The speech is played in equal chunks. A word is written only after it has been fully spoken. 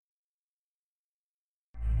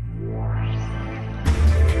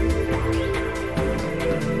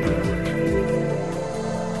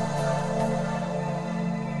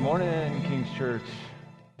Church.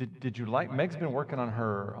 Did you like? Meg's been working on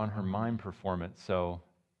her mime performance, so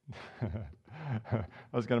I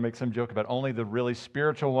was going to make some joke about only the really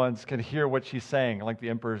spiritual ones can hear what she's saying, like the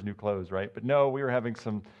Emperor's New Clothes, right? But no, we were having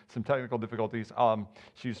some technical difficulties.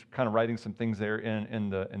 She's kind of writing some things there in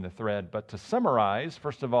the thread. But to summarize,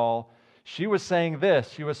 first of all, she was saying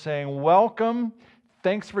this. She was saying, "Welcome,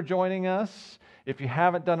 thanks for joining us. If you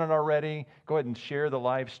haven't done it already, go ahead and share the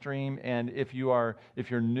live stream. And if you're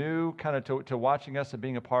new, kind of to watching us and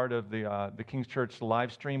being a part of the King's Church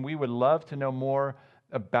live stream, we would love to know more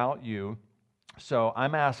about you. So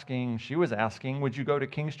she was asking, would you go to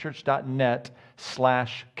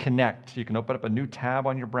kingschurch.net/connect? You can open up a new tab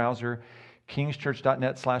on your browser,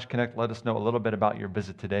 kingschurch.net/connect. Let us know a little bit about your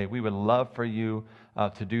visit today. We would love for you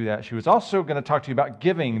to do that. She was also going to talk to you about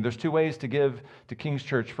giving. There's two ways to give to King's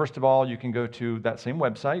Church. First of all, you can go to that same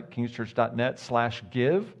website,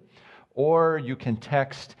 kingschurch.net/give, or you can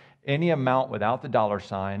text any amount without the dollar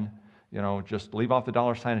sign. Just leave off the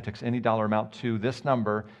dollar sign and text any dollar amount to this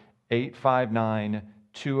number,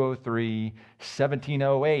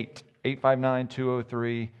 859-203-1708.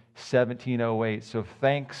 859-203-1708. So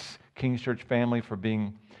thanks, King's Church family, for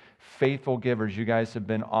being faithful givers. You guys have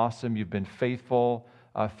been awesome. You've been faithful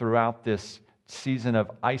throughout this season of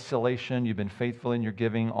isolation. You've been faithful in your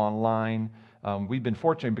giving online. We've been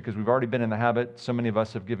fortunate because we've already been in the habit. So many of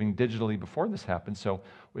us have giving digitally before this happened. So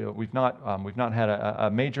we've not had a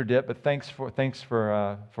major dip. But thanks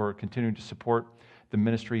for continuing to support the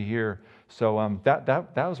ministry here. So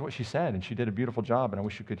that was what she said, and she did a beautiful job. And I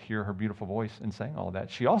wish you could hear her beautiful voice in saying all that.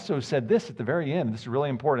 She also said this at the very end. This is really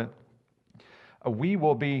important. We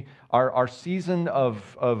will be, our season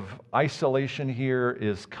of isolation here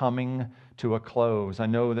is coming to a close. I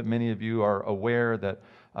know that many of you are aware that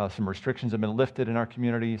some restrictions have been lifted in our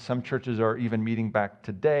community. Some churches are even meeting back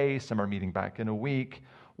today. Some are meeting back in a week.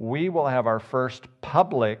 We will have our first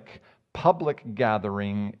public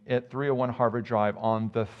gathering at 301 Harvard Drive on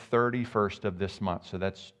the 31st of this month. So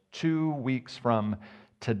that's 2 weeks from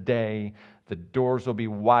today. The doors will be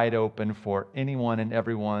wide open for anyone and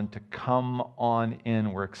everyone to come on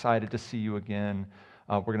in. We're excited to see you again.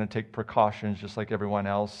 We're going to take precautions just like everyone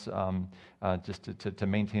else, just to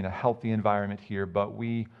maintain a healthy environment here. But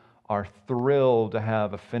we are thrilled to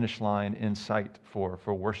have a finish line in sight for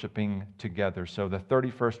worshiping together. So the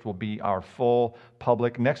 31st will be our full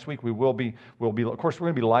public. Next week we'll be, of course, we're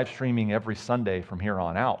going to be live streaming every Sunday from here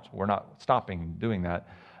on out. We're not stopping doing that.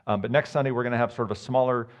 But next Sunday, we're going to have sort of a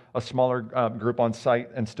smaller group on site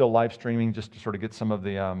and still live streaming, just to sort of get some of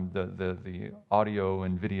the audio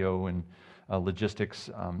and video and logistics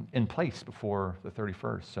in place before the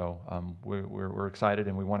 31st. So we're excited,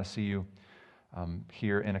 and we want to see you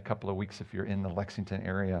here in a couple of weeks if you're in the Lexington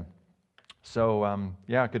area. So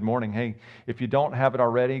good morning. Hey, if you don't have it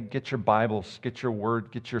already, get your Bibles, get your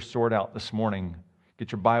Word, get your sword out this morning.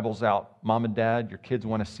 Get your Bibles out. Mom and Dad, your kids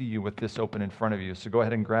want to see you with this open in front of you. So go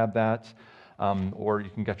ahead and grab that. Or you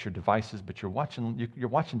can get your devices, but you're watching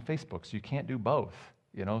Facebook, so you can't do both.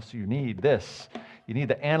 So you need this. You need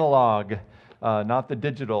the analog, not the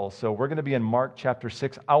digital. So we're going to be in Mark chapter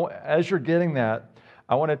 6. As you're getting that,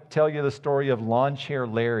 I want to tell you the story of Lawn Chair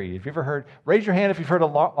Larry. Have you ever heard? Raise your hand if you've heard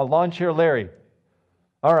of Lawn Chair Larry.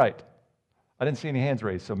 All right. I didn't see any hands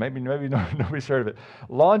raised, so maybe nobody's heard of it.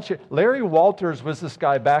 Larry Walters was this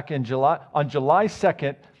guy back on July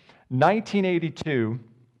 2nd, 1982.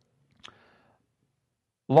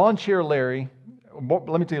 Lawn Chair Larry, let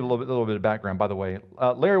me tell you a little bit of background, by the way.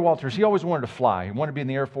 Larry Walters, he always wanted to fly. He wanted to be in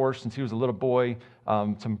the Air Force since he was a little boy.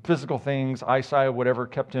 Some physical things, eyesight, whatever,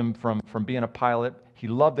 kept him from being a pilot. He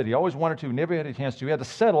loved it. He always wanted to, never had a chance to. He had to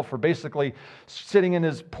settle for basically sitting in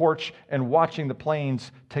his porch and watching the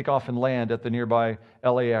planes take off and land at the nearby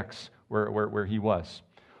LAX where he was.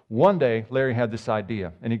 One day, Larry had this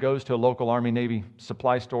idea, and he goes to a local Army-Navy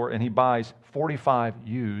supply store, and he buys 45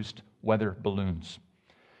 used weather balloons.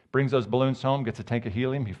 Brings those balloons home, gets a tank of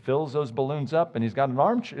helium. He fills those balloons up, and he's got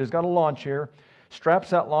a lawn chair, straps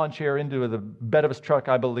that lawn chair into the bed of his truck,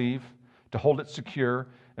 I believe, to hold it secure.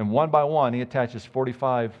 And one by one, he attaches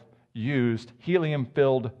 45 used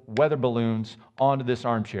helium-filled weather balloons onto this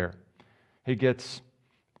armchair. He gets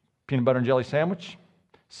peanut butter and jelly sandwich,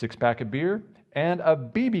 6-pack of beer, and a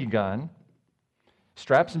BB gun,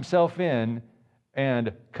 straps himself in,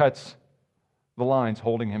 and cuts the lines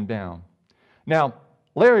holding him down. Now,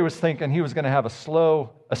 Larry was thinking he was going to have a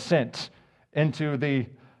slow ascent into the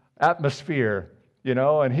atmosphere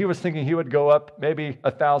and he was thinking he would go up maybe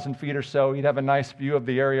 1,000 feet or so. He'd have a nice view of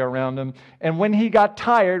the area around him. And when he got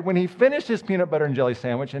tired, when he finished his peanut butter and jelly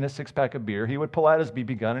sandwich and his 6-pack of beer, he would pull out his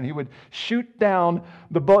BB gun and he would shoot down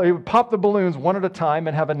he would pop the balloons one at a time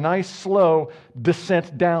and have a nice slow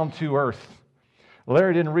descent down to Earth.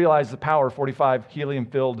 Larry didn't realize the power of 45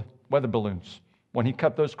 helium-filled weather balloons. When he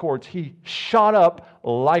cut those cords, he shot up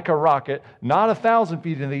like a rocket, not 1,000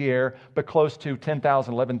 feet in the air, but close to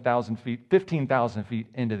 10,000, 11,000 feet, 15,000 feet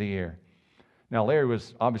into the air. Now, Larry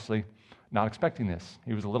was obviously not expecting this.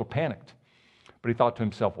 He was a little panicked. But he thought to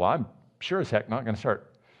himself, well, I'm sure as heck not going to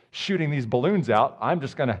start shooting these balloons out. I'm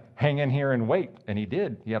just going to hang in here and wait. And he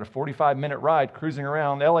did. He had a 45-minute ride cruising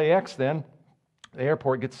around LAX then. The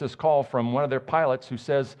airport gets this call from one of their pilots who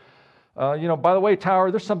says, by the way,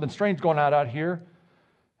 tower, there's something strange going on out here.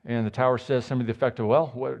 And the tower says something to the effect of, well,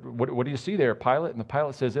 what do you see there, pilot? And the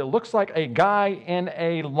pilot says, it looks like a guy in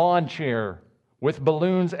a lawn chair with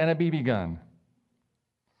balloons and a BB gun.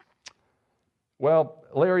 Well,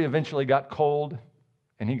 Larry eventually got cold,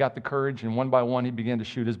 and he got the courage, and one by one he began to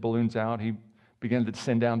shoot his balloons out. He began to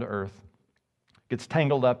descend down to Earth, gets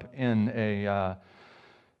tangled up in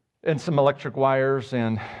some electric wires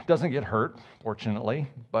and doesn't get hurt, fortunately,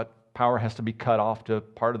 but power has to be cut off to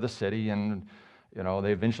part of the city, and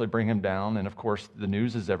they eventually bring him down, and of course the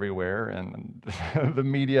news is everywhere, and the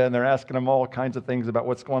media, and they're asking him all kinds of things about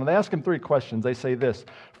what's going on. They ask him 3 questions. They say this: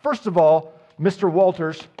 first of all, Mr.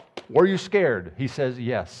 Walters, were you scared? He says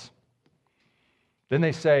yes. Then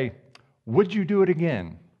they say, would you do it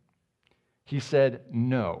again? He said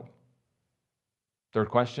no. Third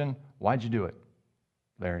question, why'd you do it,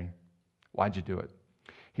 Larry? Why'd you do it?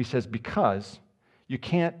 He says, because you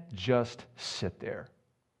can't just sit there.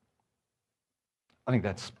 I think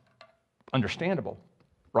that's understandable,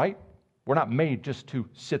 right? We're not made just to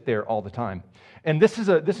sit there all the time. And this is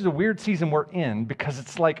a weird season we're in, because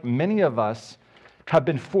it's like many of us have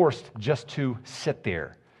been forced just to sit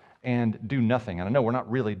there and do nothing. And I know we're not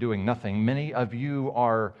really doing nothing. Many of you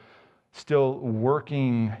are still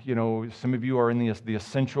working. Some of you are in the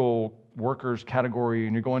essential workers category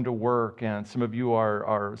and you're going to work, and some of you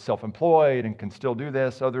are self-employed and can still do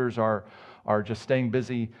this. Others are just staying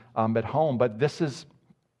busy at home. But this is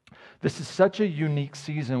such a unique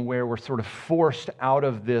season where we're sort of forced out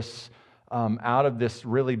of this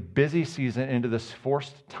really busy season into this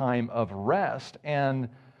forced time of rest. And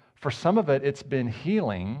for some of it, it's been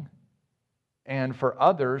healing. And for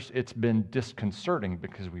others, it's been disconcerting,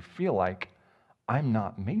 because we feel like, I'm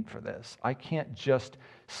not made for this. I can't just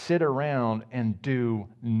sit around and do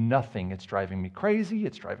nothing. It's driving me crazy.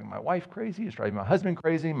 It's driving my wife crazy. It's driving my husband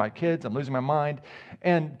crazy, my kids. I'm losing my mind.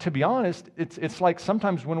 And to be honest, it's like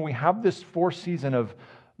sometimes when we have this forced season of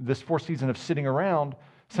sitting around,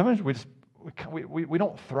 sometimes we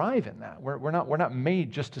don't thrive in that. We're not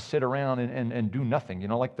made just to sit around and do nothing.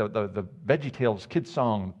 Like the VeggieTales kids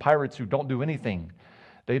song, pirates who don't do anything.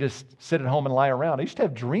 They just sit at home and lie around. I used to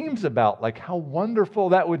have dreams about like how wonderful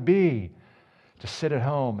that would be to sit at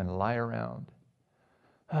home and lie around.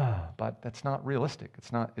 But that's not realistic.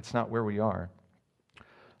 It's not where we are.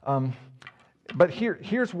 But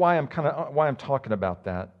here's why I'm talking about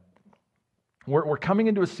that. We're coming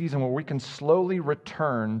into a season where we can slowly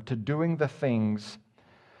return to doing the things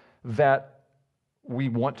that we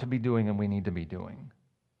want to be doing and we need to be doing.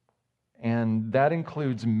 And that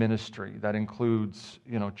includes ministry. That includes,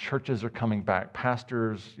 churches are coming back.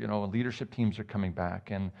 Pastors, leadership teams are coming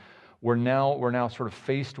back. And we're now sort of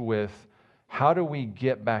faced with, how do we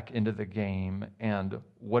get back into the game, and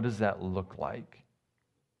what does that look like?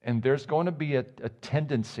 And there's going to be a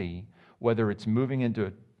tendency, whether it's moving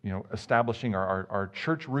into establishing our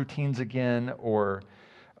church routines again, or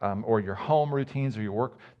your home routines or your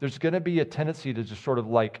work, there's going to be a tendency to just sort of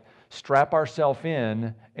like strap ourselves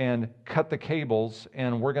in and cut the cables,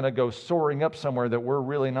 and we're going to go soaring up somewhere that we're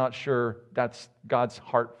really not sure that's God's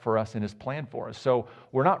heart for us and His plan for us. So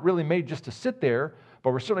we're not really made just to sit there,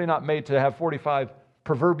 but we're certainly not made to have 45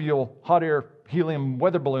 proverbial hot air helium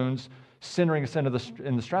weather balloons centering us in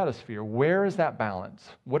the stratosphere. Where is that balance?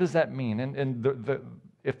 What does that mean? And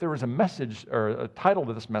if there was a message or a title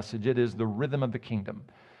to this message, it is The Rhythm of the Kingdom.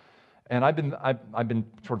 And I've been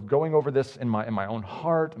sort of going over this in my own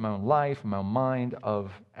heart, in my own life, in my own mind,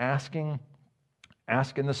 of asking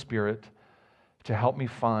the Spirit to help me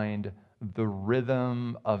find the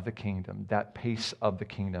rhythm of the kingdom, that pace of the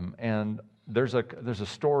kingdom. And there's a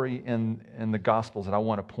story in the Gospels that I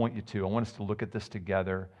want to point you to. I want us to look at this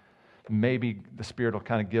together. Maybe the Spirit will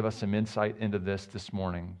kind of give us some insight into this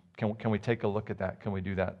morning. Can we take a look at that? Can we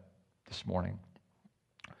do that this morning?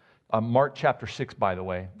 Mark chapter 6, by the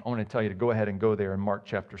way. I want to tell you to go ahead and go there in Mark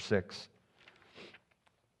chapter 6.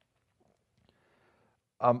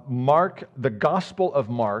 Mark, the Gospel of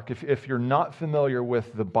Mark, if you're not familiar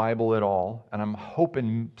with the Bible at all, and I'm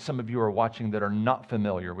hoping some of you are watching that are not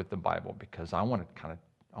familiar with the Bible, because I want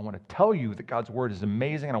to tell you that God's Word is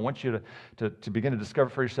amazing, and I want you to begin to discover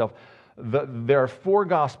for yourself. There are four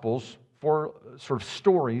Gospels, four sort of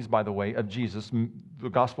stories, by the way, of Jesus. The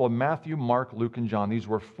Gospel of Matthew, Mark, Luke, and John. These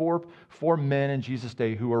were four men in Jesus'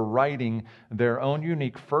 day who were writing their own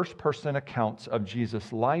unique first-person accounts of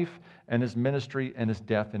Jesus' life and his ministry and his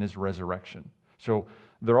death and his resurrection. So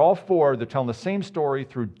they're all four. They're telling the same story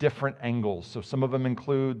through different angles. So some of them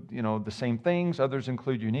include, the same things. Others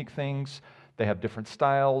include unique things. They have different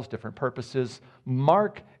styles, different purposes.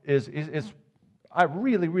 Mark is I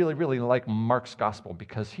really, really, really like Mark's gospel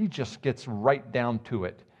because he just gets right down to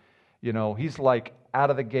it. He's like out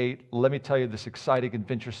of the gate, let me tell you this exciting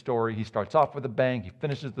adventure story. He starts off with a bang, he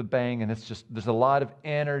finishes with a bang, and it's just, there's a lot of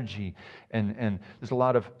energy and there's a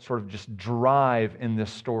lot of sort of just drive in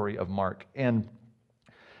this story of Mark. And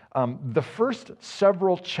the first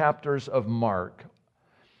several chapters of Mark,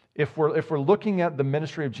 if we're looking at the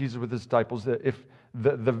ministry of Jesus with his disciples, if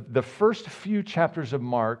the first few chapters of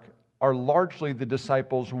Mark are largely the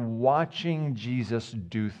disciples watching Jesus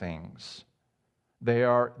do things.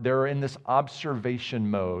 They're in this observation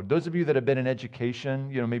mode. Those of you that have been in education,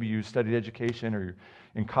 maybe you studied education or you're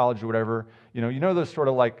in college or whatever, you know those sort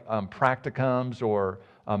of like practicums or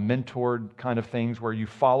mentored kind of things where you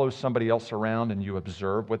follow somebody else around and you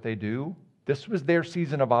observe what they do. This was their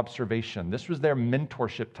season of observation. This was their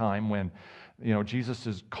mentorship time when Jesus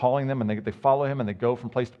is calling them and they follow him and they go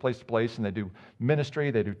from place to place to place and they do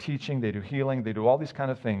ministry, they do teaching, they do healing, they do all these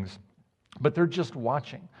kind of things. But they're just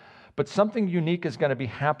watching. But something unique is going to be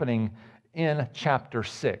happening in chapter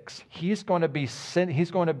 6. He's going to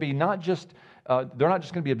be not just, they're not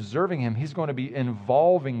just going to be observing him, he's going to be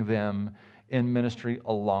involving them in ministry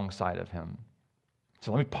alongside of him.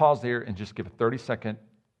 So let me pause there and just give a 30-second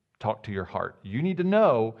talk to your heart. You need to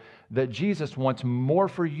know that Jesus wants more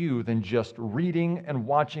for you than just reading and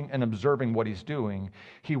watching and observing what he's doing.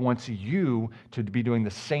 He wants you to be doing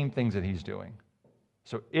the same things that he's doing.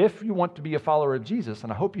 So if you want to be a follower of Jesus,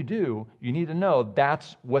 and I hope you do, you need to know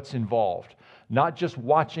that's what's involved. Not just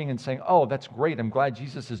watching and saying, oh, that's great, I'm glad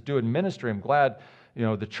Jesus is doing ministry, I'm glad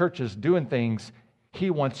the church is doing things. He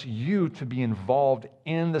wants you to be involved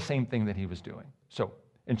in the same thing that he was doing. So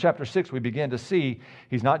in chapter 6, we begin to see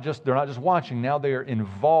they're not just watching, now they are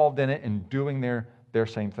involved in it and doing their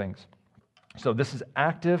same things. So this is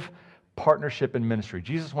active partnership in ministry.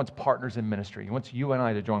 Jesus wants partners in ministry. He wants you and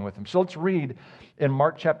I to join with him. So let's read in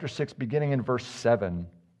Mark chapter 6, beginning in verse 7.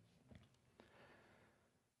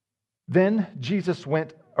 Then Jesus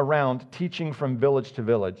went around teaching from village to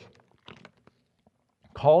village.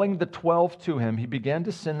 Calling the 12 to him, he began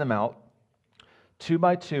to send them out 2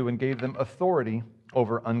 by 2 and gave them authority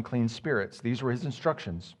over unclean spirits. These were his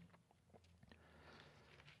instructions.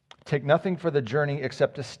 Take nothing for the journey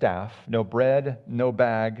except a staff, no bread, no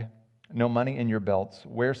bag, no money in your belts.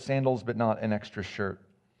 Wear sandals, but not an extra shirt.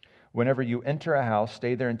 Whenever you enter a house,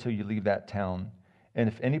 stay there until you leave that town. And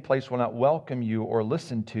if any place will not welcome you or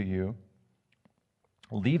listen to you,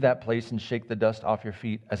 leave that place and shake the dust off your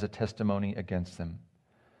feet as a testimony against them.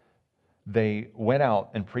 They went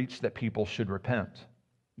out and preached that people should repent.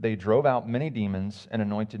 They drove out many demons and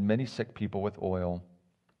anointed many sick people with oil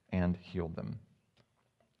and healed them.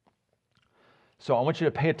 So I want you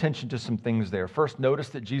to pay attention to some things there. First, notice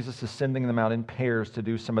that Jesus is sending them out in pairs to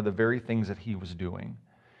do some of the very things that he was doing.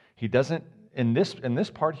 He doesn't, in this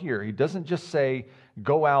part here, he doesn't just say,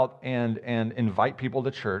 go out and invite people to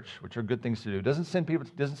church, which are good things to do. He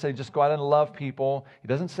doesn't say just go out and love people. He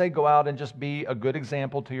doesn't say go out and just be a good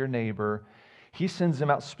example to your neighbor. He sends them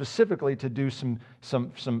out specifically to do some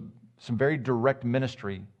very direct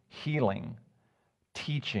ministry, healing,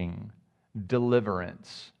 teaching,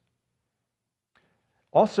 deliverance.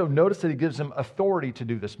 Also, notice that he gives them authority to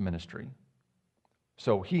do this ministry.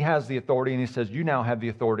 So he has the authority, and he says, you now have the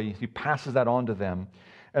authority. He passes that on to them.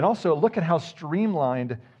 And also, look at how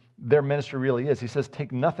streamlined their ministry really is. He says,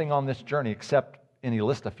 take nothing on this journey except, and he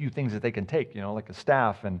lists a few things that they can take, like a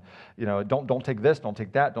staff, and, don't take this, don't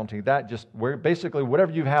take that, don't take that. Just basically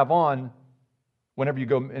whatever you have on, whenever you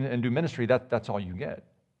go and do ministry, that's all you get.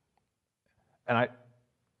 And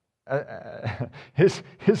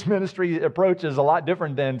his ministry approach is a lot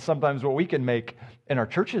different than sometimes what we can make in our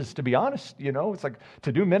churches, to be honest. It's like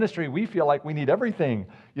to do ministry, we feel like we need everything.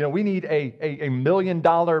 We need a $1 million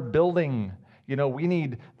building. We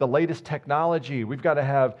need the latest technology. We've got to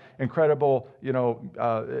have incredible,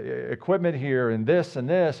 equipment here and this,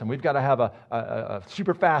 and we've got to have a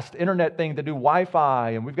super fast internet thing to do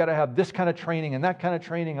Wi-Fi, and we've got to have this kind of training and that kind of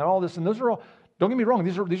training and all this. And those Don't get me wrong,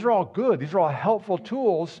 these are all good. These are all helpful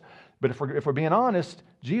tools. But if we're being honest,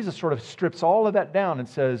 Jesus sort of strips all of that down and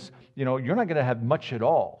says, you're not going to have much at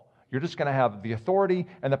all. You're just going to have the authority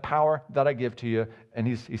and the power that I give to you. And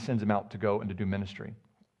he sends them out to go and to do ministry.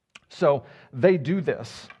 So they do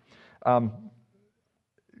this.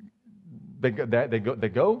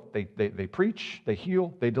 They preach, they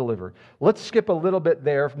heal, they deliver. Let's skip a little bit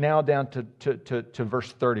there now down to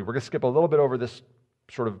verse 30. We're going to skip a little bit over this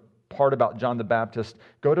sort of part about John the Baptist.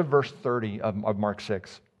 Go to verse 30 of Mark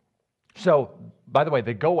 6. So, by the way,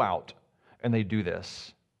 they go out and they do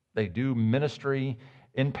this. They do ministry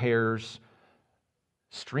in pairs,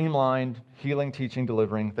 streamlined, healing, teaching,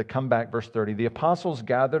 delivering. They come back, verse 30. The apostles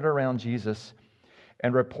gathered around Jesus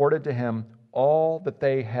and reported to him all that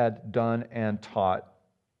they had done and taught.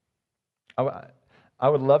 I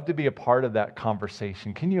would love to be a part of that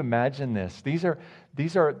conversation. Can you imagine this? These are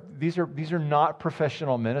not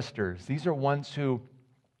professional ministers. These are ones who,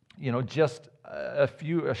 just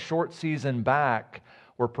a short season back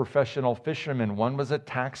were professional fishermen. One was a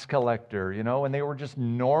tax collector, and they were just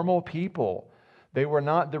normal people. They were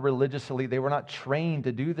not the religious elite. They were not trained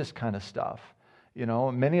to do this kind of stuff.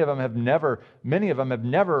 Many of them have never, we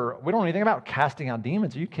don't know anything about casting out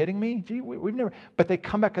demons. Are you kidding me? Gee, we've never, but they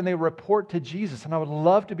come back and they report to Jesus. And I would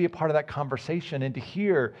love to be a part of that conversation and to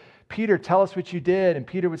hear, Peter, tell us what you did. And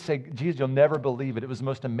Peter would say, Jesus, you'll never believe it. It was the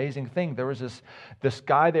most amazing thing. There was this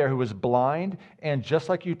guy there who was blind. And just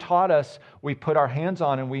like you taught us, we put our hands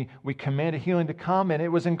on and we commanded healing to come. And it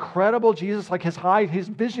was incredible. Jesus, like his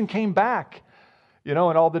vision came back. And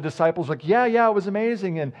all the disciples were like, yeah, it was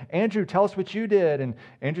amazing. And Andrew, tell us what you did. And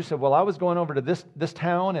Andrew said, well, I was going over to this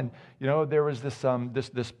town, and there was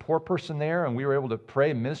this poor person there, and we were able to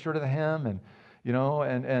pray and minister to him. And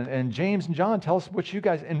and James and John, tell us what you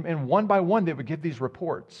guys. And one by one, they would give these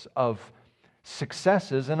reports of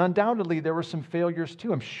successes, and undoubtedly there were some failures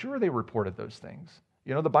too. I'm sure they reported those things.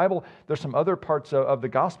 The Bible. There's some other parts of the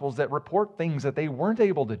Gospels that report things that they weren't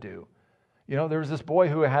able to do. There was this boy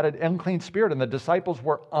who had an unclean spirit, and the disciples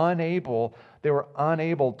were unable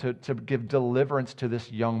to give deliverance to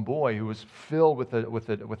this young boy who was filled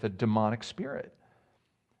with a demonic spirit.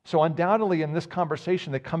 So undoubtedly in this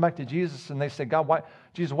conversation, they come back to Jesus and they say, God, why,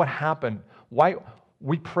 Jesus, what happened? Why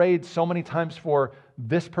we prayed so many times for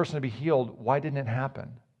this person to be healed? Why didn't it happen?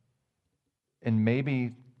 And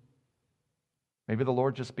maybe the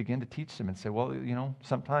Lord just began to teach them and say, well,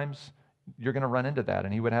 sometimes you're going to run into that.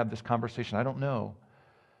 And he would have this conversation. I don't know.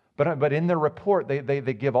 But in their report, they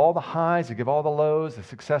give all the highs, they give all the lows, the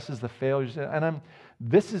successes, the failures. And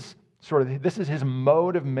this is his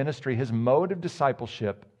mode of ministry, his mode of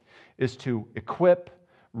discipleship is to equip,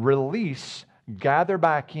 release, gather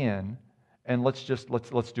back in, and let's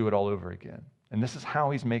do it all over again. And this is how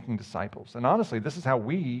he's making disciples. And honestly, this is how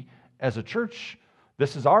we as a church,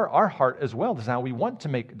 this is our heart as well. This is how we want to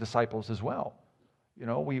make disciples as well.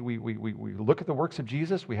 We look at the works of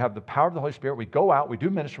Jesus. We have the power of the Holy Spirit. We go out, we do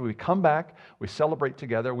ministry, we come back, we celebrate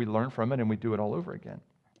together, we learn from it, and we do it all over again.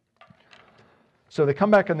 So they come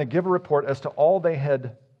back and they give a report as to all they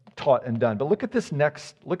had taught and done. But look at this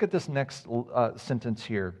next sentence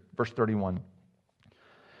here, verse 31.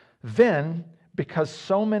 Then, because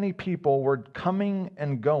so many people were coming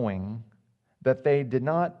and going that they did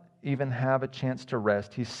not even have a chance to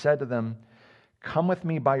rest, he said to them, come with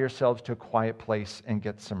me by yourselves to a quiet place and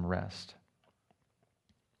get some rest.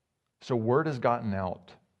 So word has gotten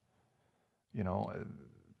out.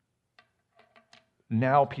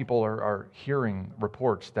 Now people are hearing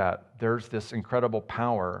reports that there's this incredible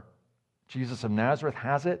power. Jesus of Nazareth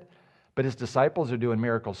has it, but his disciples are doing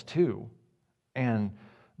miracles too. And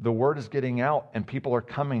the word is getting out, and people are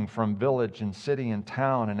coming from village and city and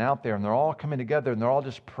town and out there, and they're all coming together, and they're all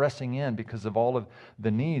just pressing in because of all of the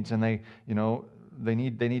needs. And they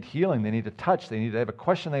need healing, they need a touch, they have a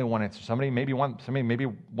question they want to answer. Somebody maybe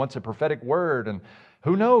wants a prophetic word, and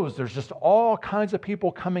who knows? There's just all kinds of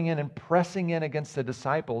people coming in and pressing in against the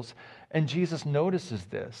disciples, and Jesus notices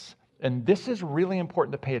this. And this is really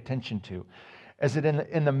important to pay attention to, as that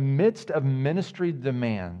in the midst of ministry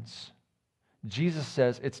demands, Jesus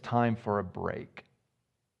says it's time for a break.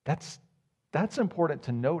 That's important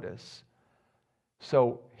to notice.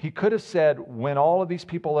 So he could have said, when all of these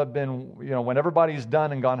people have been, when everybody's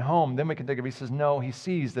done and gone home, then we can take it. He says, no, he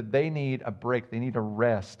sees that they need a break. They need a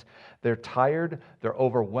rest. They're tired. They're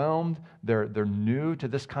overwhelmed. They're new to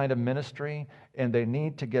this kind of ministry, and they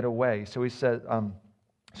need to get away. So he says,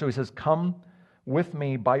 come with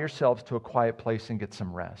me by yourselves to a quiet place and get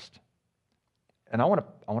some rest. And I want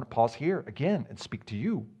to pause here again and speak to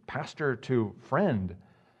you, pastor to friend.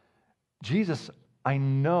 Jesus, I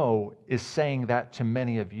know, is saying that to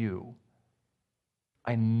many of you.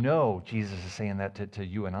 I know Jesus is saying that to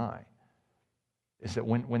you and I. Is that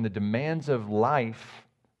when the demands of life,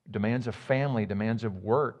 demands of family, demands of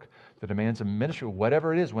work, the demands of ministry,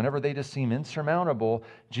 whatever it is, whenever they just seem insurmountable,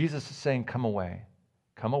 Jesus is saying, come away.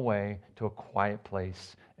 Come away to a quiet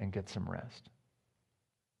place and get some rest.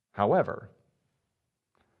 However,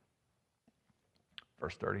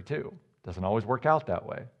 verse 32 doesn't always work out that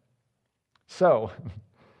way. So,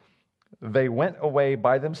 they went away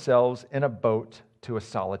by themselves in a boat to a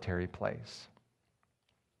solitary place.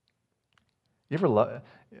 You ever love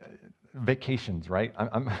vacations, right?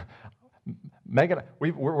 Megan,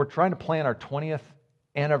 we're trying to plan our 20th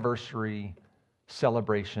anniversary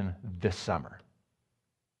celebration this summer.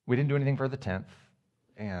 We didn't do anything for the 10th,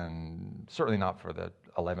 and certainly not for the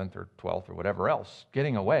 11th or 12th or whatever else.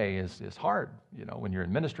 Getting away is hard, when you're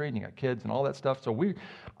in ministry and you got kids and all that stuff. So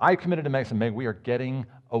I committed to Meg, we are getting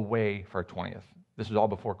away for our 20th. This is all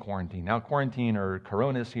before quarantine. Now quarantine or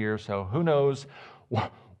Corona is here, so who knows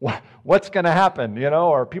what's going to happen,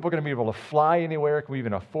 Are people going to be able to fly anywhere? Can we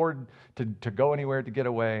even afford to go anywhere to get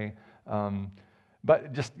away?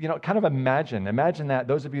 But just, kind of imagine that,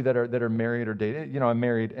 those of you that are married or dated, I'm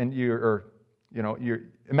married, and you're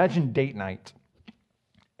imagine date night,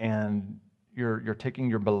 and you're taking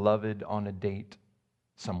your beloved on a date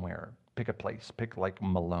somewhere. Pick a place, pick like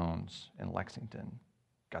Malone's in Lexington.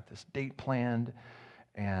 Got this date planned,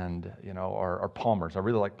 and, or Palmer's. I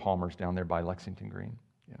really like Palmer's down there by Lexington Green.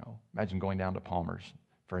 Imagine going down to Palmer's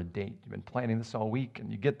for a date. You've been planning this all week, and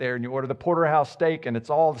you get there and you order the porterhouse steak, and it's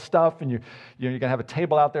all the stuff, and you're going to have a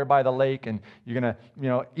table out there by the lake, and you're going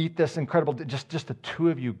to eat this incredible, just the two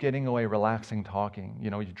of you getting away, relaxing, talking.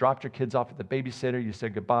 You dropped your kids off at the babysitter, you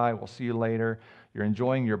said goodbye, we'll see you later. You're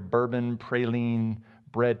enjoying your bourbon praline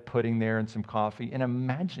bread pudding there and some coffee. And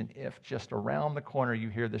imagine if just around the corner you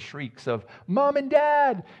hear the shrieks of Mom and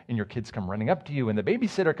Dad, and your kids come running up to you, and the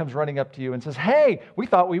babysitter comes running up to you and says, hey, we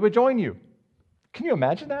thought we would join you. Can you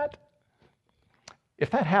imagine that? If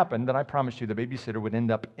that happened, then I promise you the babysitter would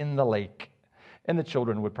end up in the lake, and the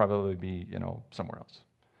children would probably be, somewhere else.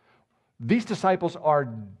 These disciples are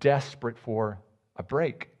desperate for a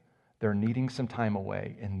break. They're needing some time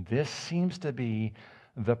away, and this seems to be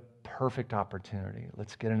the perfect opportunity.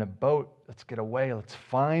 Let's get in a boat. Let's get away. Let's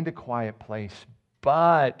find a quiet place.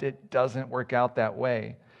 But it doesn't work out that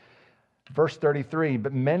way. Verse 33,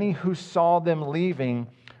 but many who saw them leaving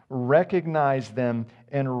recognized them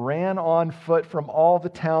and ran on foot from all the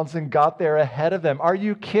towns and got there ahead of them. Are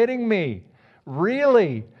you kidding me?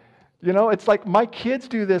 Really? It's like my kids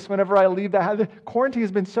do this whenever I leave the house. Quarantine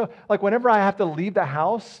has been so, like whenever I have to leave the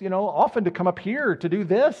house, often to come up here to do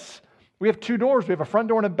this. We have two doors. We have a front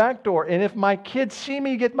door and a back door. And if my kids see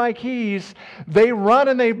me get my keys, they run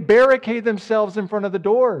and they barricade themselves in front of the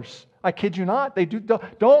doors. I kid you not. They do.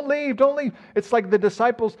 Don't leave. Don't leave. It's like the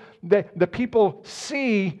disciples, the people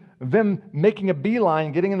see them making a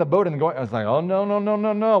beeline, getting in the boat and going. I was like, oh,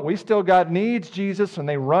 no. We still got needs, Jesus. And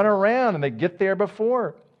they run around and they get there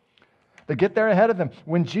before. They get there ahead of them.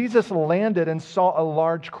 When Jesus landed and saw a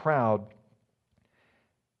large crowd,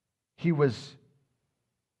 he was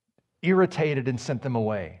irritated and sent them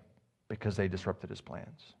away because they disrupted his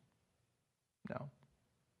plans. No.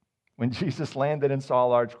 When Jesus landed and saw a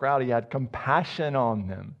large crowd, he had compassion on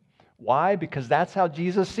them. Why? Because that's how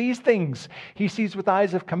Jesus sees things. He sees with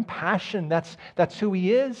eyes of compassion. That's who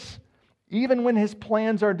he is. Even when his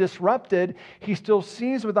plans are disrupted, he still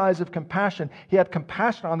sees with eyes of compassion. He had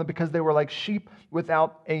compassion on them because they were like sheep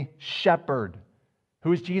without a shepherd.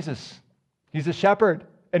 Who is Jesus? He's a shepherd.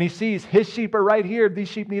 And he sees his sheep are right here. These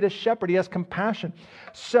sheep need a shepherd. He has compassion.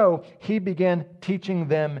 So he began teaching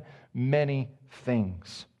them many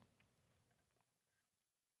things.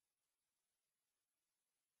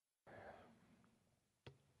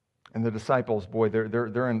 And the disciples, boy,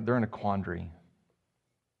 they're in a quandary.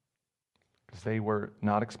 Because they were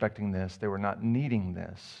not expecting this. They were not needing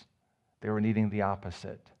this. They were needing the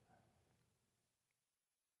opposite.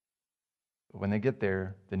 But when they get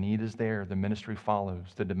there, the need is there. The ministry follows.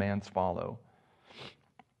 The demands follow.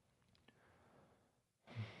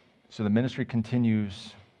 So the ministry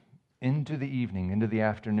continues into the evening, into the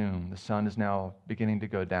afternoon. The sun is now beginning to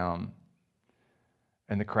go down.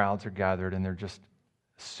 And the crowds are gathered, and they're just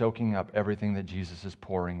soaking up everything that Jesus is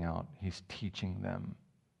pouring out. He's teaching them,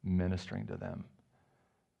 ministering to them.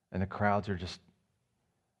 And the crowds are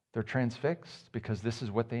they're transfixed because this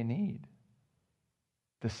is what they need.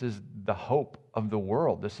 This is the hope of the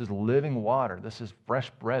world. This is living water. This is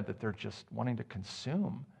fresh bread that they're just wanting to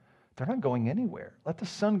consume. They're not going anywhere. Let the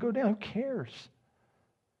sun go down. Who cares?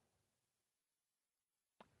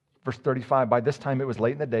 Verse 35, by this time it was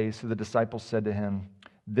late in the day, so the disciples said to him,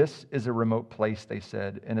 This is a remote place, they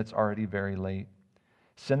said, and it's already very late.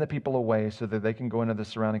 Send the people away so that they can go into the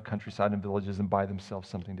surrounding countryside and villages and buy themselves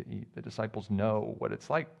something to eat. The disciples know what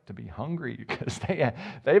it's like to be hungry because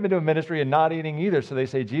they've been doing ministry and not eating either. So they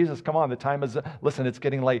say, Jesus, come on, the time is, listen, it's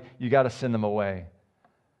getting late. You got to send them away.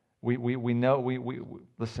 We know,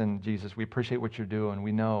 listen, Jesus, we appreciate what you're doing.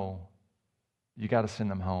 We know you got to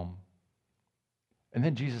send them home. And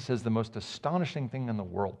then Jesus says the most astonishing thing in the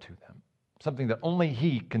world to them, something that only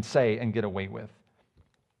he can say and get away with.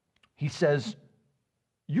 He says,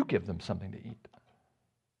 you give them something to eat.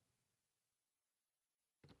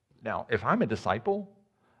 Now, if I'm a disciple,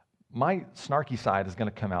 my snarky side is going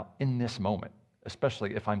to come out in this moment,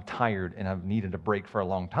 especially if I'm tired and I've needed a break for a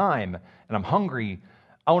long time and I'm hungry.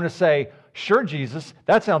 I want to say, sure, Jesus,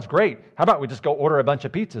 that sounds great. How about we just go order a bunch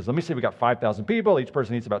of pizzas? Let me see, we got 5,000 people. Each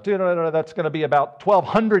person eats about 2. That's going to be about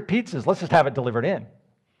 1,200 pizzas. Let's just have it delivered in.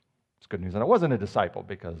 It's good news that I wasn't a disciple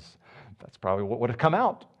because that's probably what would have come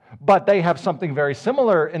out. But they have something very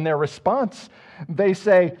similar in their response. They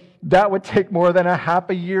say, that would take more than a half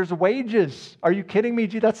a year's wages. Are you kidding me?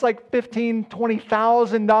 Gee, that's like $15,000,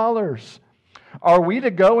 $20,000. Are we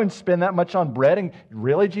to go and spend that much on bread? And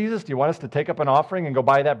really, Jesus, do you want us to take up an offering and go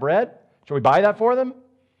buy that bread? Should we buy that for them?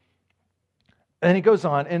 And he goes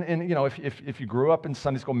on, and you know, if you grew up in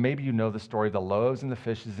Sunday school, maybe you know the story of the loaves and the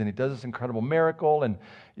fishes, and he does this incredible miracle, and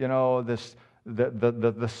you know this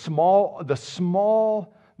the small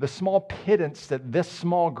pittance that this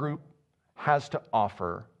small group has to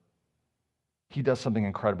offer, he does something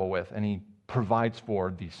incredible with, and he provides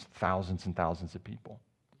for these thousands and thousands of people.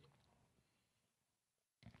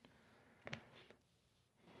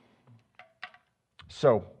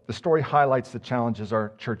 So, the story highlights the challenges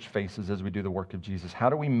our church faces as we do the work of Jesus. How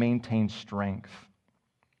do we maintain strength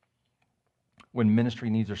when ministry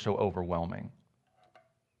needs are so overwhelming?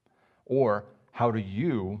 Or how do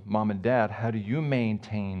you, mom and dad, how do you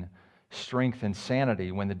maintain strength and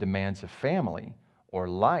sanity when the demands of family or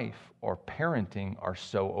life or parenting are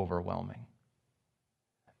so overwhelming?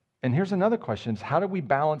 And here's another question, is how do we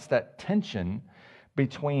balance that tension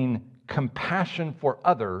between compassion for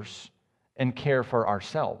others and care for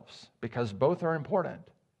ourselves? Because both are important.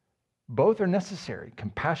 Both are necessary.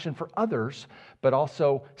 Compassion for others, but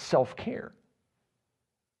also self-care.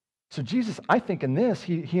 So Jesus, I think in this,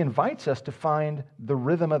 he invites us to find the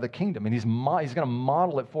rhythm of the kingdom, and he's going to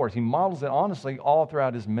model it for us. He models it, honestly, all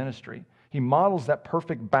throughout his ministry. He models that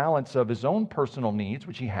perfect balance of his own personal needs,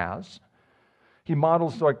 which he has. He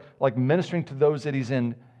models like ministering to those that he's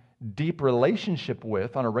in deep relationship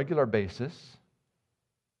with on a regular basis.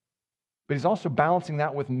 But he's also balancing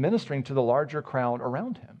that with ministering to the larger crowd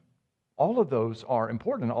around him. All of those are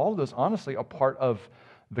important. All of those, honestly, are part of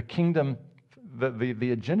the kingdom,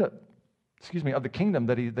 the agenda, of the kingdom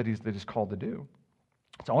that he's called to do.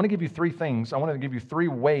 So I want to give you three things. I want to give you three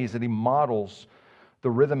ways that he models the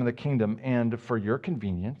rhythm of the kingdom. And for your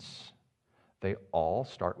convenience, they all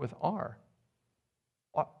start with R.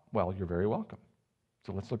 Well, you're very welcome.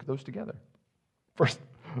 So let's look at those together.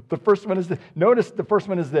 The first one is this. Notice the first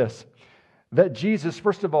one is this. That Jesus,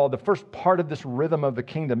 first of all, the first part of this rhythm of the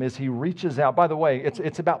kingdom is he reaches out. By the way,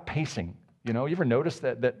 it's about pacing. You know, you ever notice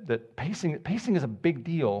that pacing is a big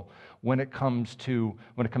deal when it comes to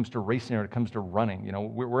racing or when it comes to running. You know,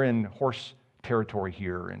 we're in horse territory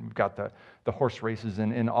here, and we've got the horse races,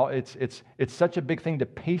 and all. It's such a big thing to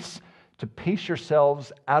pace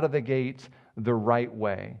yourselves out of the gate the right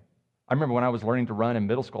way. I remember when I was learning to run in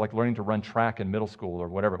middle school, like learning to run track in middle school or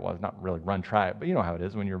whatever it was, not really run track, but you know how it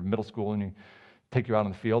is when you're in middle school and you take you out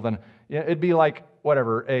on the field, and it'd be like,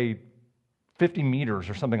 a 50 meters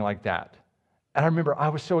or something like that. And I remember I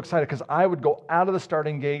was so excited because I would go out of the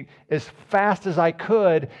starting gate as fast as I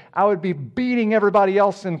could. I would be beating everybody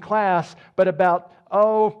else in class, but about,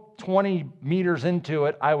 20 meters into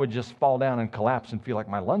it, I would just fall down and collapse and feel like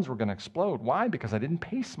my lungs were going to explode. Why? Because I didn't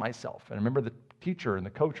pace myself. And I remember the teacher and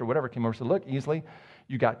the coach or whatever came over and said, look, Easley,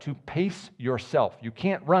 you got to pace yourself. You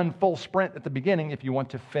can't run full sprint at the beginning if you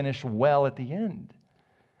want to finish well at the end.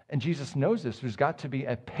 And Jesus knows this. There's got to be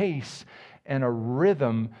a pace and a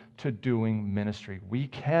rhythm to doing ministry. We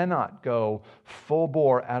cannot go full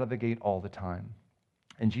bore out of the gate all the time.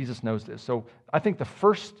 And Jesus knows this. So I think the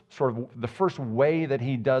first way that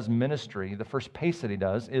he does ministry, the first pace that he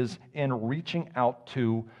does, is in reaching out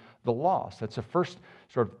to the lost. That's the first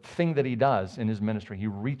sort of thing that he does in his ministry. He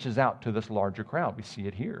reaches out to this larger crowd. We see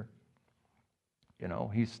it here. You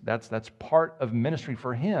know, that's part of ministry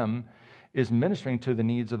for him, is ministering to the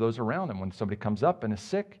needs of those around him. When somebody comes up and is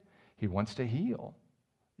sick, he wants to heal.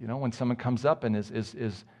 You know, when someone comes up and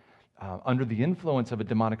is under the influence of a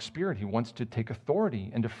demonic spirit, he wants to take authority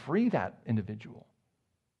and to free that individual.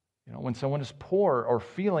 When someone is poor or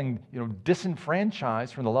feeling,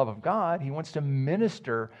 disenfranchised from the love of God, he wants to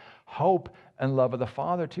minister hope and love of the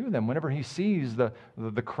Father to them. Whenever he sees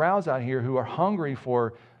the crowds out here who are hungry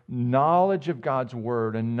for knowledge of God's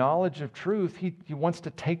word and knowledge of truth, he wants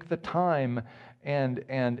to take the time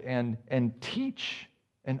and teach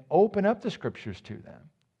and open up the scriptures to them.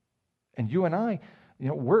 And you and I,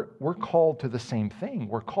 we're called to the same thing.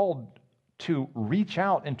 We're called to reach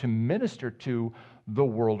out and to minister to the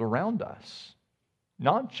world around us. I'm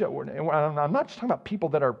not just talking about people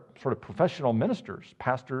that are sort of professional ministers,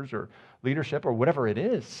 pastors or leadership or whatever it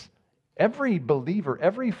is. Every believer,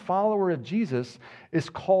 every follower of Jesus is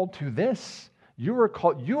called to this. You are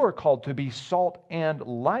called to be salt and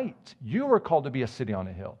light. You are called to be a city on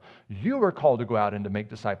a hill. You are called to go out and to make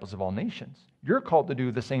disciples of all nations. You're called to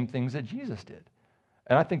do the same things that Jesus did.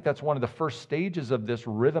 And I think that's one of the first stages of this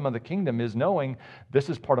rhythm of the kingdom, is knowing this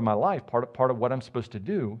is part of my life. Part of what I'm supposed to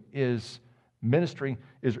do is ministry,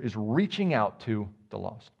 is reaching out to the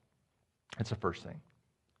lost. That's the first thing.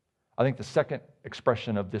 I think the second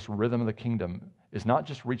expression of this rhythm of the kingdom is not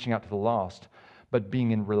just reaching out to the lost, but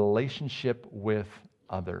being in relationship with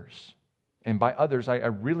others. And by others, I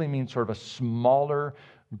really mean sort of a smaller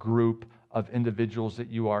group of individuals that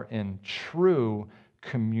you are in true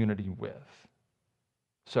community with.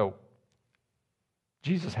 So,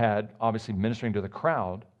 Jesus had, obviously, ministering to the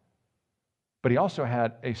crowd, but he also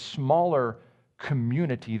had a smaller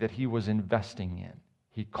community that he was investing in.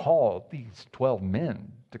 He called these 12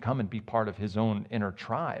 men to come and be part of his own inner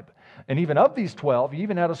tribe. And even of these 12, he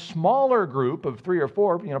even had a smaller group of 3 or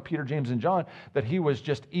 4, Peter, James, and John, that he was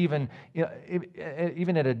just even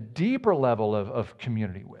at a deeper level of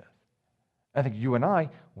community with. I think you and I,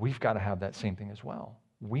 we've got to have that same thing as well.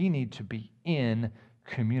 We need to be in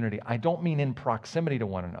community. I don't mean in proximity to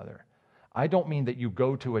one another. I don't mean that you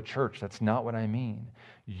go to a church. That's not what I mean.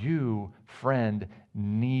 You, friend,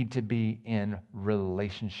 need to be in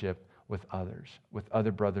relationship with others, with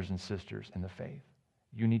other brothers and sisters in the faith.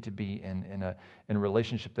 You need to be in a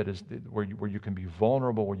relationship that is where you can be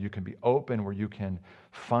vulnerable, where you can be open, where you can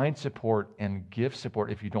find support and give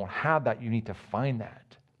support. If you don't have that, you need to find that.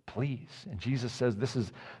 Please. And Jesus says this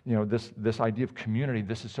is, this idea of community,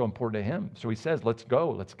 this is so important to him. So he says, let's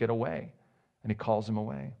go, let's get away. And he calls them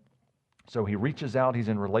away. So he reaches out, he's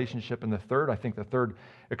in relationship. And the third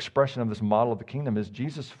expression of this model of the kingdom is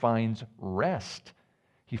Jesus finds rest.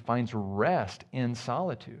 He finds rest in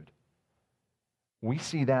solitude. We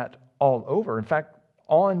see that all over. In fact,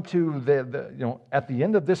 on to at the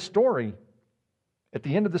end of this story,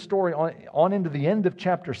 on into the end of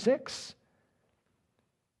chapter 6,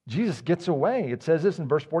 Jesus gets away. It says this in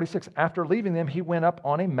verse 46, after leaving them, he went up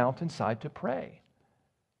on a mountainside to pray.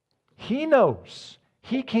 He knows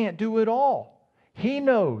he can't do it all. He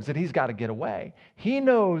knows that he's got to get away. He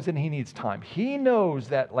knows that he needs time. He knows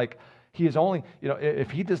that he is only, if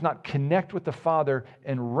he does not connect with the Father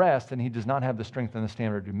and rest, then he does not have the strength and the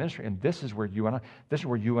stamina to do ministry. And this is where you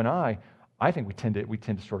and I, I think we tend to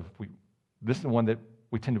sort of, this is the one that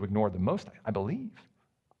we tend to ignore the most, I believe.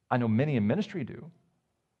 I know many in ministry do.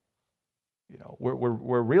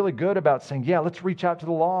 We're really good about saying, yeah, let's reach out to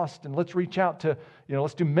the lost and let's reach out to,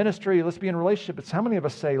 let's do ministry, let's be in relationship. But how many of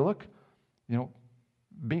us say, look,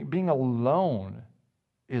 being alone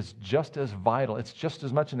is just as vital. It's just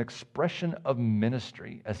as much an expression of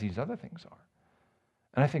ministry as these other things are.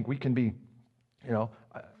 And I think we can be,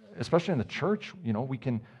 especially in the church, we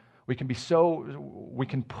can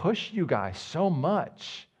push you guys so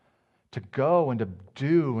much to go and to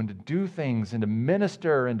do things and to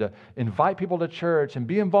minister and to invite people to church and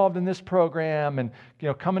be involved in this program and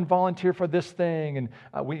come and volunteer for this thing and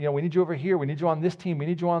we need you over here, we need you on this team, we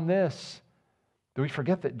need you on this. But we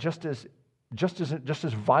forget that just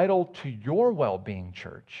as vital to your well-being,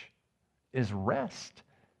 church, is rest.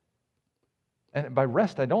 And by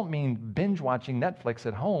rest, I don't mean binge watching Netflix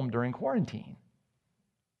at home during quarantine.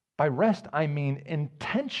 By rest, I mean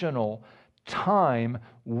intentional time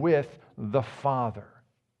with the Father.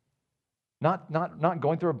 Not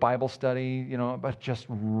going through a Bible study, but just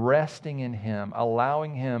resting in him,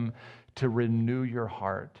 allowing him to renew your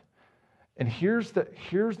heart. And here's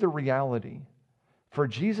the reality. For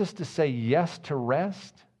Jesus to say yes to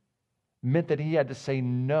rest meant that he had to say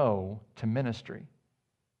no to ministry.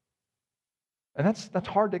 And that's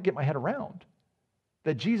hard to get my head around.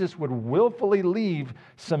 That Jesus would willfully leave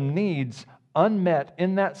some needs unmet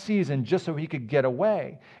in that season just so he could get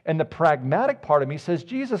away. And the pragmatic part of me says,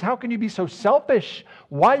 Jesus, how can you be so selfish?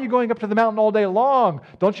 Why are you going up to the mountain all day long?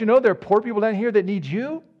 Don't you know there are poor people down here that need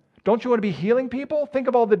you? Don't you want to be healing people? Think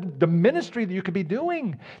of all the ministry that you could be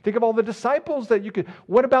doing. Think of all the disciples that you could.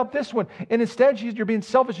 What about this one? And instead, you're being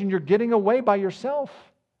selfish and you're getting away by yourself.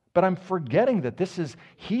 But I'm forgetting that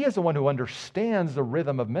He is the one who understands the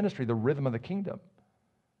rhythm of ministry, the rhythm of the kingdom.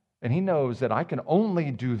 And He knows that I can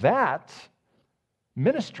only do that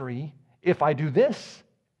ministry if I do this,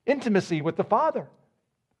 intimacy with the Father.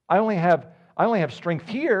 I only have strength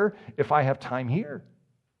here if I have time here.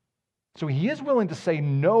 So He is willing to say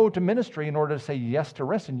no to ministry in order to say yes to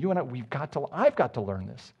rest. And you and I've got to learn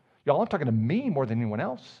this. Y'all, I'm talking to me more than anyone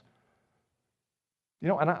else. You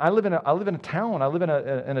know, and I live in a town. I live in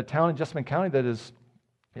a town in Jessamine County that is,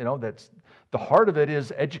 you know, that's the heart of it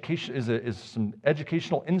is education. Is some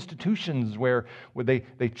educational institutions where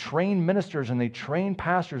they train ministers and they train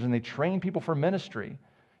pastors and they train people for ministry.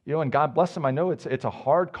 You know, and God bless them. I know it's a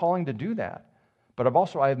hard calling to do that. But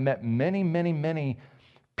I have met many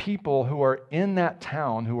people who are in that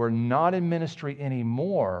town who are not in ministry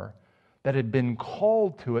anymore, that had been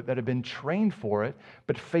called to it, that had been trained for it,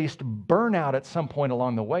 but faced burnout at some point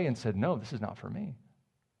along the way and said, no, this is not for me.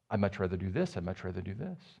 I'd much rather do this. I'd much rather do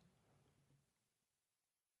this.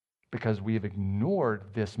 Because we have ignored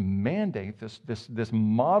this mandate, this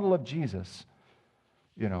model of Jesus,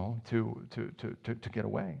 you know, to get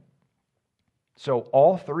away. So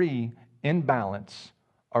all three in balance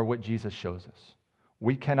are what Jesus shows us.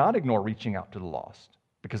 We cannot ignore reaching out to the lost,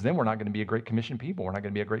 because then we're not going to be a Great Commission people. We're not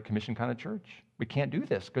going to be a Great Commission kind of church. We can't do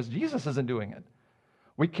this because Jesus isn't doing it.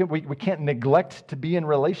 We can't neglect to be in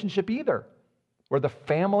relationship either. We're the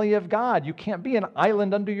family of God. You can't be an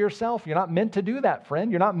island unto yourself. You're not meant to do that,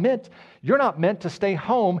 friend. You're not meant to stay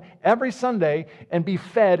home every Sunday and be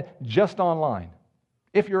fed just online.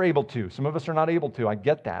 If you're able to. Some of us are not able to. I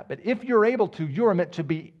get that. But if you're able to, you're meant to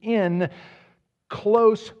be in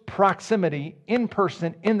close proximity, in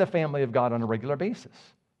person, in the family of God on a regular basis.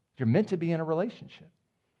 You're meant to be in a relationship.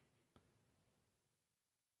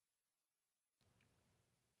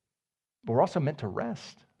 But we're also meant to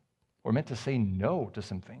rest. We're meant to say no to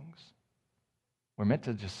some things. We're meant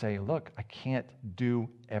to just say, look, I can't do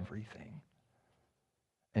everything.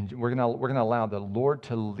 And we're gonna allow the Lord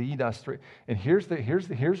to lead us through. And here's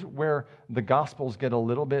where the Gospels get a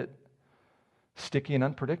little bit sticky and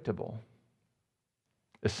unpredictable.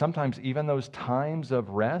 Is sometimes even those times of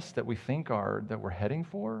rest that we think that we're heading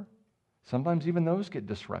for, sometimes even those get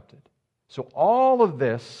disrupted. So all of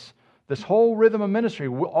this whole rhythm of ministry,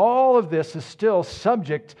 all of this is still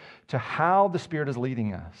subject to how the Spirit is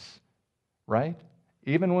leading us, right?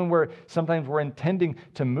 Even when sometimes we're intending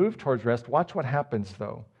to move towards rest, watch what happens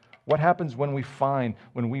though. What happens when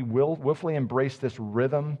we willfully embrace this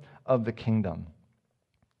rhythm of the kingdom?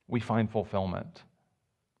 We find fulfillment.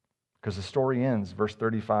 Because the story ends, verse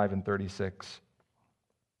 35 and 36.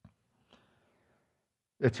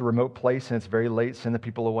 It's a remote place and it's very late. Send the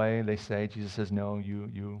people away. They say, Jesus says, no,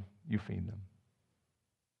 you feed them.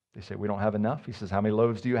 They say, we don't have enough. He says, how many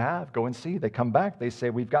loaves do you have? Go and see. They come back. They say,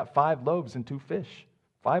 we've got 5 loaves and 2 fish.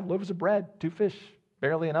 5 loaves of bread, 2 fish.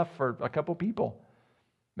 Barely enough for a couple people.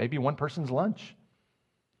 Maybe one person's lunch.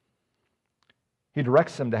 He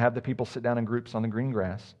directs them to have the people sit down in groups on the green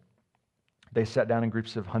grass. They sat down in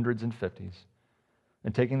groups of hundreds and 50s.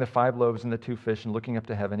 And taking the 5 loaves and the 2 fish and looking up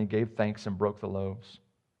to heaven, he gave thanks and broke the loaves.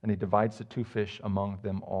 And he divides the 2 fish among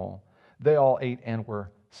them all. They all ate and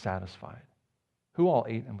were satisfied. Who all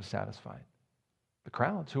ate and was satisfied? The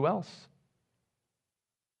crowds. Who else?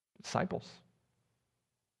 Disciples.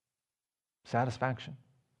 Satisfaction.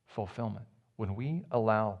 Fulfillment. When we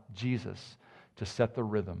allow Jesus to set the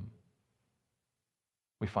rhythm,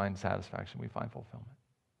 we find satisfaction, we find fulfillment.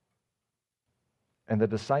 And the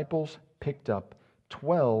disciples picked up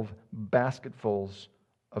 12 basketfuls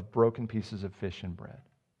of broken pieces of fish and bread.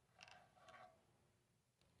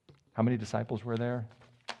 How many disciples were there?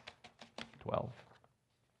 12.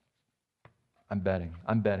 I'm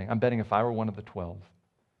betting if I were one of the 12,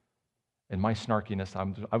 in my snarkiness,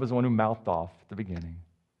 I was the one who mouthed off at the beginning,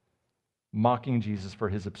 mocking Jesus for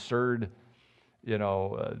his absurd,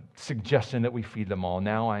 suggestion that we feed them all.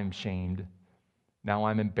 Now I'm shamed. Now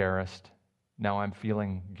I'm embarrassed. Now I'm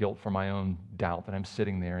feeling guilt for my own doubt that I'm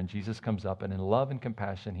sitting there. And Jesus comes up, and in love and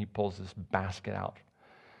compassion, he pulls this basket out,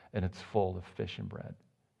 and it's full of fish and bread.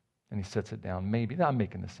 And he sets it down. Maybe, I'm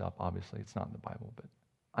making this up, obviously. It's not in the Bible, but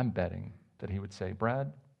I'm betting that he would say,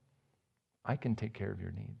 Brad, I can take care of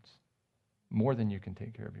your needs more than you can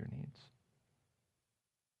take care of your needs.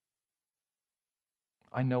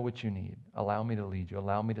 I know what you need. Allow me to lead you.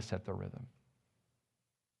 Allow me to set the rhythm.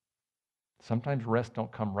 Sometimes rest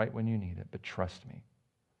don't come right when you need it, but trust me.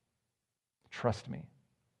 Trust me.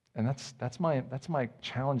 And that's my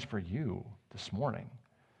challenge for you this morning.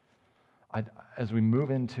 as we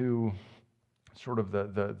move into sort of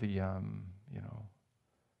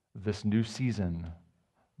this new season,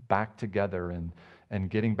 back together and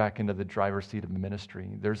getting back into the driver's seat of ministry,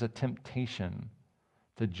 there's a temptation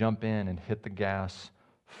to jump in and hit the gas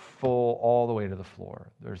full all the way to the floor.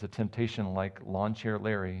 There's a temptation, like lawn chair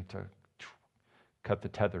Larry, to cut the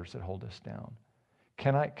tethers that hold us down.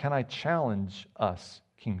 Can I challenge us,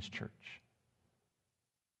 King's Church,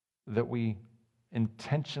 that we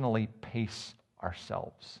intentionally pace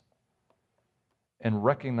ourselves and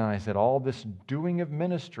recognize that all this doing of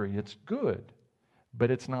ministry, it's good,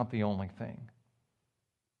 but it's not the only thing.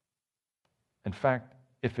 In fact,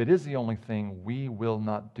 if it is the only thing, we will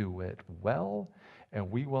not do it well,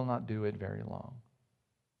 and we will not do it very long.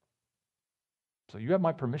 So you have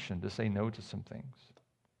my permission to say no to some things.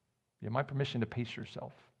 You have my permission to pace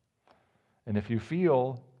yourself. And if you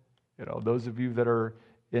feel, those of you that are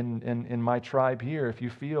in my tribe here, if you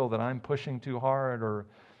feel that I'm pushing too hard or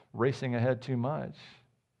racing ahead too much,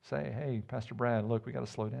 say, hey, Pastor Brad, look, we got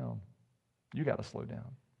to slow down. You got to slow down.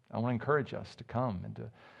 I want to encourage us to come and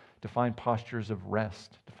to find postures of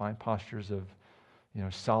rest, to find postures of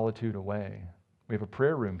solitude away. We have a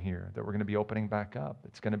prayer room here that we're going to be opening back up.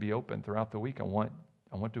 It's going to be open throughout the week. I want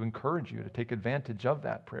to encourage you to take advantage of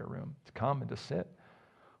that prayer room, to come and to sit.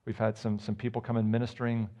 We've had some people come in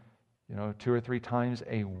ministering 2 or 3 times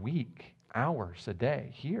a week, hours a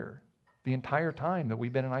day here. The entire time that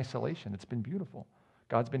we've been in isolation, it's been beautiful.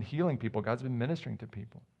 God's been healing people. God's been ministering to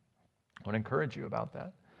people. I want to encourage you about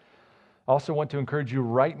that. I also want to encourage you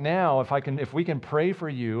right now, if we can pray for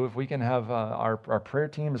you, if we can have our prayer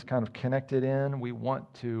team is kind of connected in, we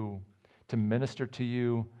want to minister to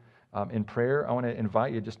you in prayer. I want to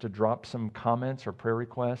invite you just to drop some comments or prayer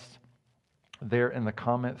requests there in the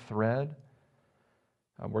comment thread.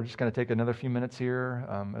 We're just going to take another few minutes here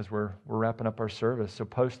as we're wrapping up our service. So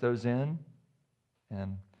post those in,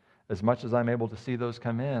 and as much as I'm able to see those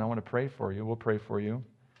come in, I want to pray for you. We'll pray for you.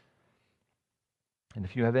 And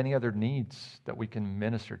if you have any other needs that we can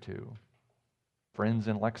minister to, friends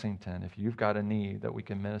in Lexington, if you've got a need that we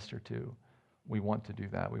can minister to, we want to do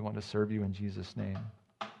that. We want to serve you in Jesus' name.